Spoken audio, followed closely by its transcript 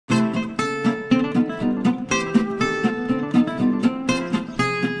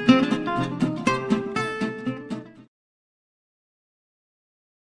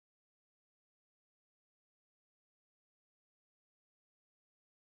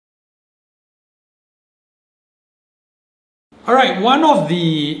Alright, one of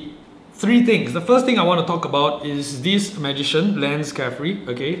the three things. The first thing I want to talk about is this magician, Lance Caffrey.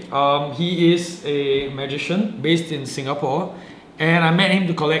 Okay, he is a magician based in Singapore, and I met him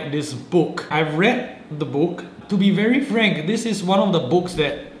to collect this book. I've read the book. To be very frank, this is one of the books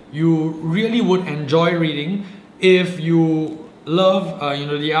that you really would enjoy reading if you love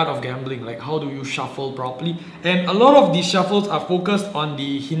the art of gambling, like how do you shuffle properly. And a lot of these shuffles are focused on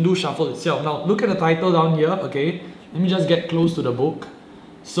the Hindu shuffle itself. Now look at the title down here. Okay, let me just get close to the book.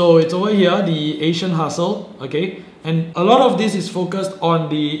 So it's over here, the Asian Hustle. Okay, and a lot of this is focused on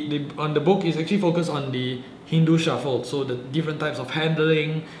the book is actually focused on the Hindu shuffle. So the different types of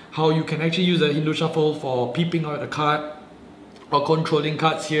handling, how you can actually use the Hindu shuffle for peeping out a card or controlling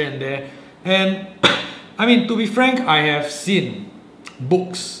cards here and there. And I mean, to be frank, I have seen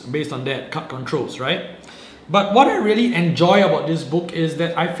books based on that, card controls, right? But what I really enjoy about this book is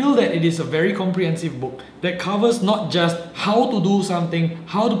that I feel that it is a very comprehensive book that covers not just how to do something,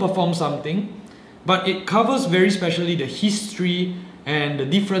 how to perform something, but it covers very specially the history and the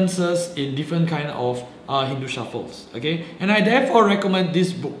differences in different kind of Hindu shuffles. Okay, and I therefore recommend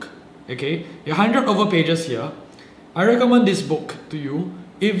this book. Okay, 100 over pages here. I recommend this book to you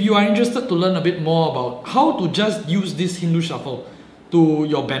if you are interested to learn a bit more about how to just use this Hindu shuffle to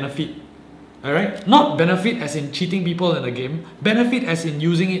your benefit. Alright? Not benefit as in cheating people in the game, benefit as in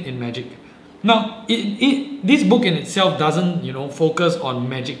using it in magic. Now, this book in itself doesn't, focus on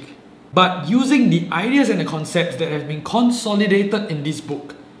magic, but using the ideas and the concepts that have been consolidated in this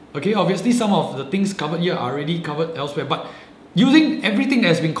book. Okay, obviously some of the things covered here are already covered elsewhere, but using everything that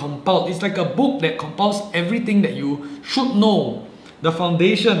has been compiled, it's like a book that compiles everything that you should know, the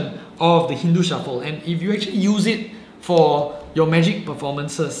foundation of the Hindu shuffle. And if you actually use it for your magic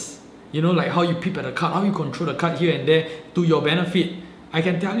performances, like how you peep at a card, how you control the card here and there to your benefit, I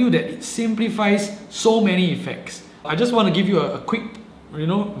can tell you that it simplifies so many effects. I just want to give you a quick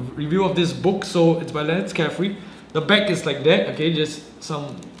review of this book. So it's by Lance Caffrey. The back is like that, okay, just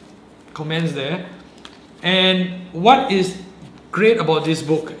some comments there. And what is great about this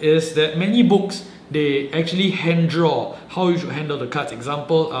book is that many books, they actually hand draw how you should handle the cards.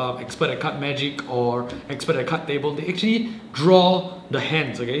 Example, expert at card magic or expert at card table, they actually draw the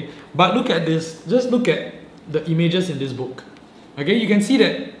hands. Okay, but look at this, just look at the images in this book. Okay, you can see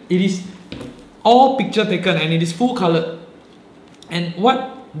that it is all picture taken and it is full colored. And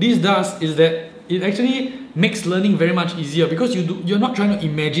what this does is that it actually makes learning very much easier because you're not trying to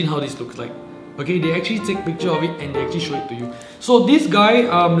imagine how this looks like. Okay, they actually take picture of it and they actually show it to you. So this guy,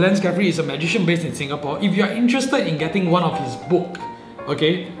 Lance Caffrey, is a magician based in Singapore. If you are interested in getting one of his book,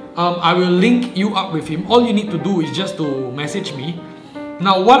 okay, I will link you up with him. All you need to do is just to message me.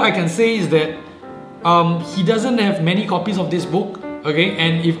 Now, what I can say is that he doesn't have many copies of this book, okay,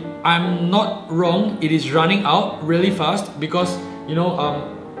 and if I'm not wrong, it is running out really fast because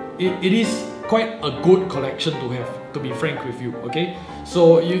it is quite a good collection to have, to be frank with you. Okay,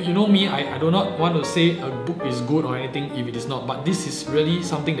 so you know me, I do not want to say a book is good or anything if it is not, but this is really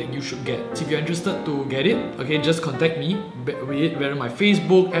something that you should get. So if you're interested to get it, okay, just contact me, whether my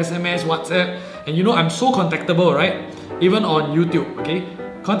Facebook, SMS, WhatsApp, and I'm so contactable, right? Even on YouTube. Okay,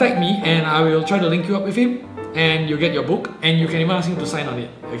 contact me and I will try to link you up with him and you get your book, and you can even ask him to sign on it,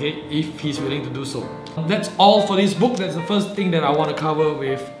 okay, if he's willing to do so. That's all for this book. That's the first thing that I want to cover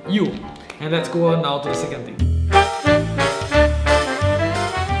with you. And let's go on now to the second thing.